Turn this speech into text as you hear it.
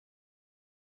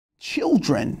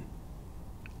Children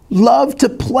love to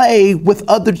play with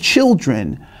other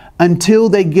children until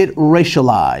they get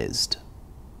racialized.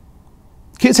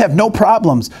 Kids have no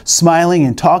problems smiling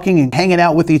and talking and hanging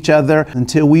out with each other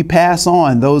until we pass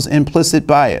on those implicit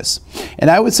bias.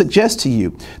 And I would suggest to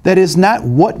you that it's not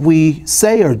what we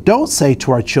say or don't say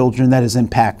to our children that is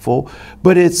impactful,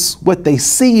 but it's what they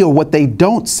see or what they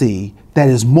don't see that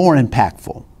is more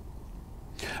impactful.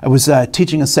 I was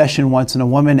teaching a session once and a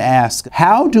woman asked,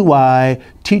 how do I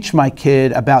teach my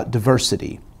kid about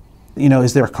diversity? You know,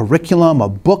 is there a curriculum, a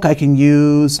book I can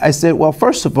use? I said, well,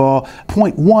 first of all,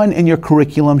 point one in your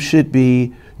curriculum should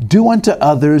be do unto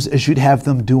others as you'd have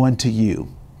them do unto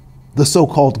you, the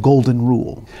so-called golden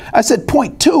rule. I said,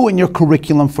 point two in your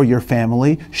curriculum for your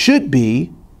family should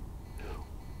be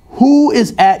who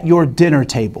is at your dinner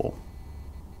table?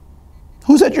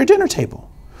 Who's at your dinner table?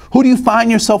 Who do you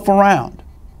find yourself around?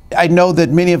 I know that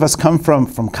many of us come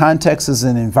from contexts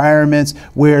and environments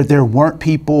where there weren't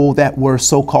people that were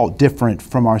so-called different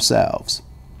from ourselves.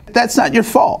 That's not your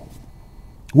fault.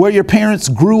 Where your parents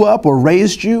grew up or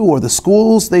raised you, or the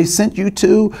schools they sent you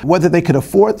to, whether they could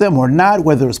afford them or not,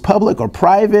 whether it's public or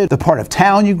private, the part of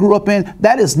town you grew up in,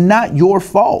 that is not your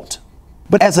fault.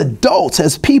 But as adults,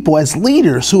 as people, as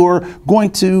leaders who are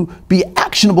going to be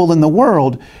actionable in the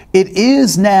world, it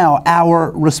is now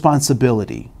our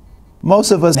responsibility.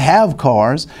 Most of us have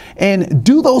cars, and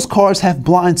do those cars have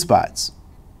blind spots?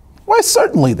 Why,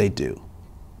 certainly they do.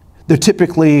 They're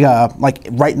typically like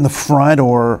right in the front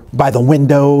or by the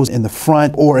windows in the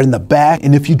front or in the back.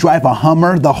 And if you drive a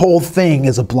Hummer, the whole thing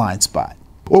is a blind spot.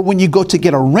 Or when you go to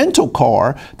get a rental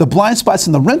car, the blind spots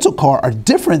in the rental car are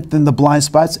different than the blind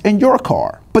spots in your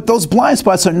car. But those blind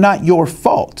spots are not your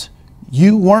fault.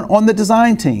 You weren't on the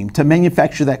design team to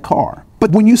manufacture that car.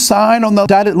 But when you sign on the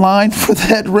dotted line for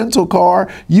that rental car,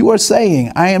 you are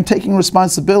saying, I am taking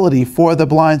responsibility for the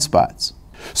blind spots.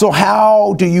 So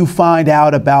how do you find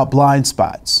out about blind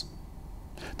spots?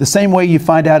 The same way you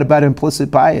find out about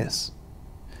implicit bias.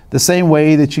 The same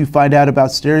way that you find out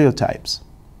about stereotypes.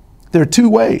 There are two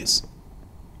ways.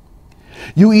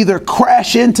 You either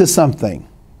crash into something.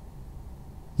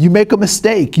 You make a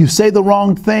mistake. You say the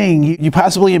wrong thing. You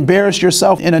possibly embarrass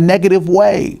yourself in a negative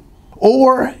way.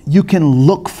 Or you can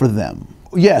look for them.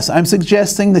 Yes, I'm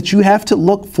suggesting that you have to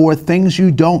look for things you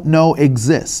don't know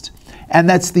exist. And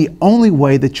that's the only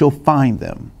way that you'll find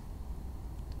them.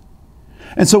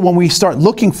 And so when we start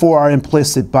looking for our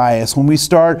implicit bias, when we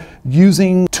start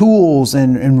using tools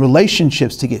and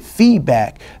relationships to get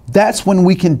feedback, that's when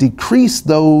we can decrease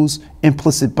those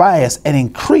implicit bias and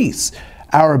increase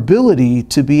our ability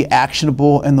to be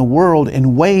actionable in the world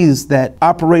in ways that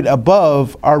operate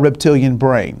above our reptilian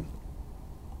brain,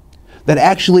 that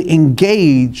actually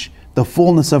engage the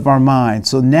fullness of our mind.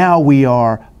 So now we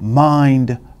are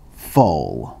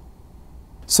mindful.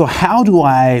 So how do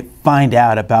I find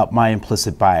out about my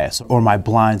implicit bias or my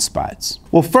blind spots?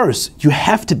 Well, first, you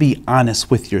have to be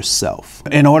honest with yourself.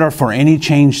 In order for any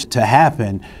change to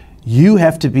happen, you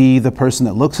have to be the person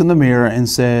that looks in the mirror and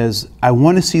says, I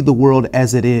want to see the world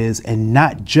as it is and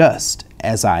not just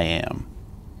as I am.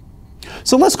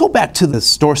 So let's go back to the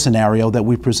store scenario that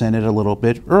we presented a little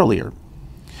bit earlier.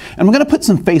 And I'm going to put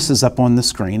some faces up on the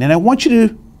screen, and I want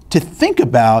you to think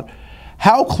about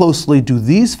how closely do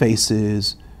these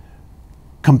faces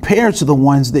compare to the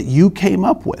ones that you came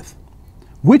up with.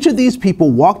 Which of these people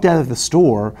walked out of the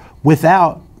store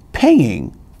without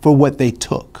paying for what they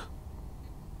took?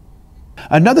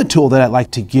 Another tool that I'd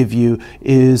like to give you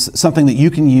is something that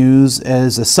you can use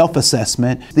as a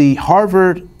self-assessment, the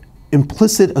Harvard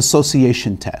Implicit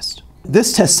Association Test.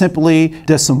 This test simply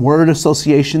does some word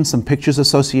associations, some pictures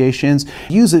associations.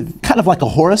 Use it kind of like a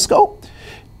horoscope,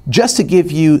 just to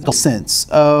give you a sense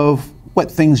of what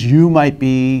things you might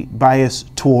be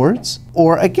biased towards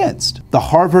or against. The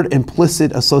Harvard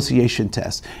Implicit Association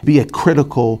Test. Be a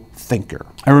critical thinker.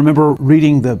 I remember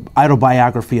reading the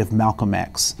autobiography of Malcolm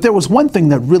X. There was one thing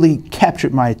that really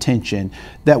captured my attention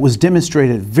that was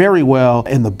demonstrated very well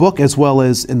in the book as well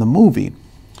as in the movie,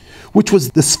 which was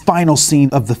this final scene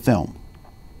of the film.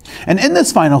 And in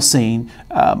this final scene,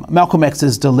 Malcolm X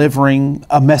is delivering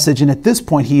a message, and at this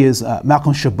point he is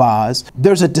Malcolm Shabazz.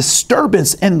 There's a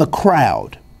disturbance in the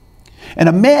crowd, and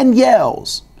a man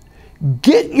yells,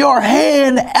 "Get your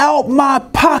hand out my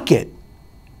pocket."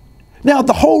 Now,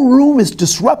 the whole room is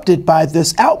disrupted by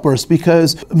this outburst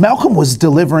because Malcolm was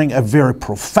delivering a very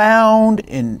profound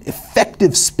and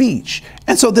effective speech.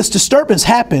 And so this disturbance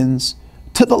happens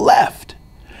to the left.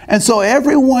 And so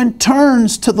everyone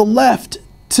turns to the left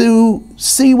to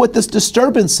see what this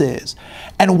disturbance is.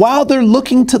 And while they're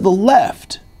looking to the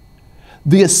left,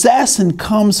 the assassin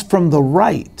comes from the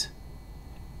right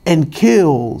and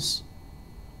kills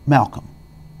Malcolm.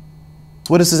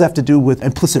 What does this have to do with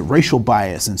implicit racial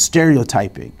bias and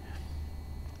stereotyping?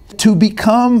 To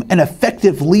become an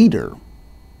effective leader,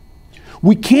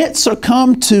 we can't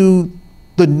succumb to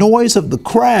the noise of the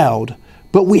crowd,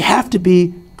 but we have to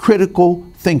be critical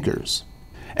thinkers.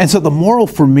 And so the moral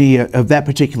for me of that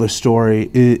particular story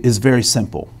is very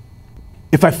simple.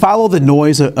 If I follow the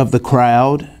noise of the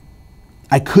crowd,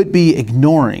 I could be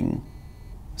ignoring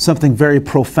something very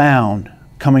profound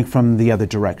coming from the other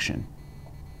direction.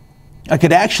 I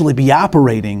could actually be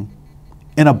operating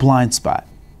in a blind spot.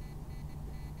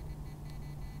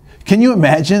 Can you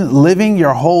imagine living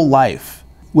your whole life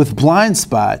with blind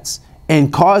spots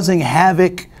and causing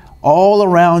havoc all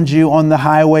around you on the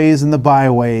highways and the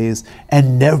byways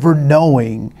and never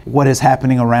knowing what is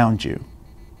happening around you?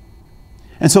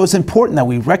 And so it's important that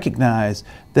we recognize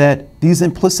that these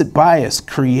implicit bias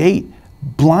create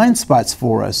blind spots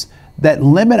for us that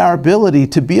limit our ability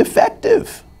to be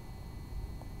effective,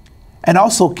 and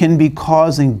also can be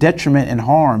causing detriment and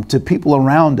harm to people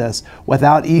around us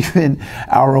without even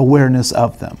our awareness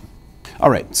of them. All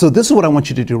right, so this is what I want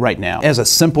you to do right now as a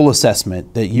simple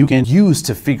assessment that you can use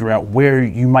to figure out where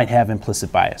you might have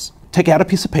implicit bias. Take out a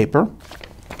piece of paper,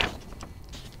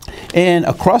 and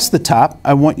across the top,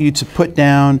 I want you to put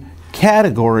down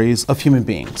categories of human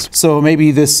beings. So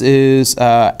maybe this is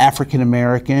African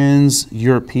Americans,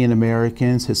 European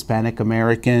Americans, Hispanic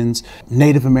Americans,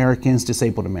 Native Americans,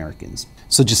 disabled Americans.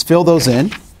 So just fill those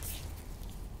in.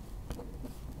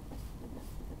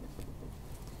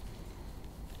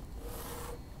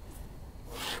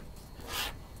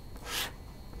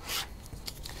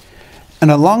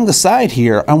 And along the side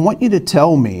here, I want you to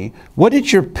tell me, what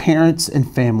did your parents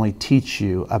and family teach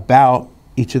you about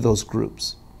each of those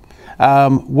groups?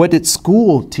 What did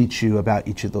school teach you about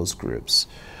each of those groups?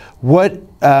 What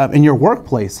in your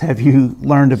workplace have you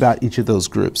learned about each of those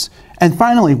groups? And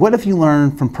finally, what have you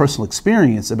learned from personal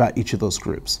experience about each of those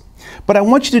groups? But I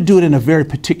want you to do it in a very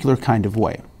particular kind of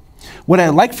way. What I'd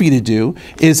like for you to do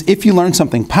is, if you learn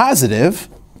something positive,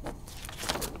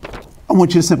 I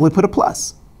want you to simply put a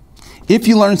plus. If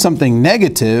you learn something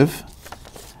negative,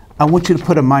 I want you to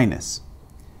put a minus.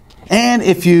 And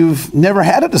if you've never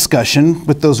had a discussion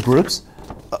with those groups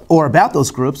or about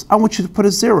those groups, I want you to put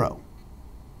a 0.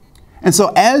 And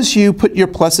so as you put your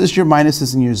pluses, your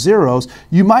minuses, and your zeros,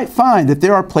 you might find that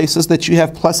there are places that you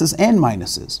have pluses and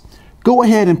minuses. Go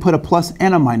ahead and put a plus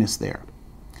and a minus there.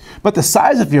 But the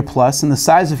size of your plus and the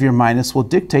size of your minus will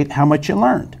dictate how much you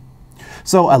learned.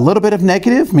 So a little bit of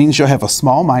negative means you'll have a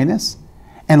small minus,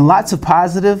 and lots of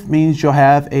positive means you'll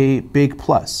have a big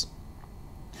plus.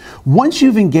 Once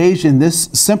you've engaged in this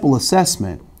simple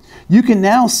assessment, you can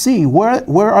now see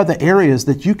where are the areas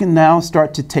that you can now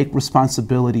start to take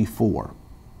responsibility for.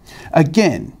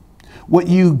 Again, what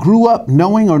you grew up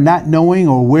knowing or not knowing,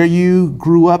 or where you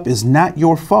grew up, is not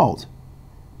your fault,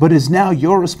 but is now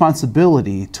your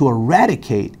responsibility to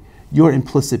eradicate your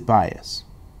implicit bias.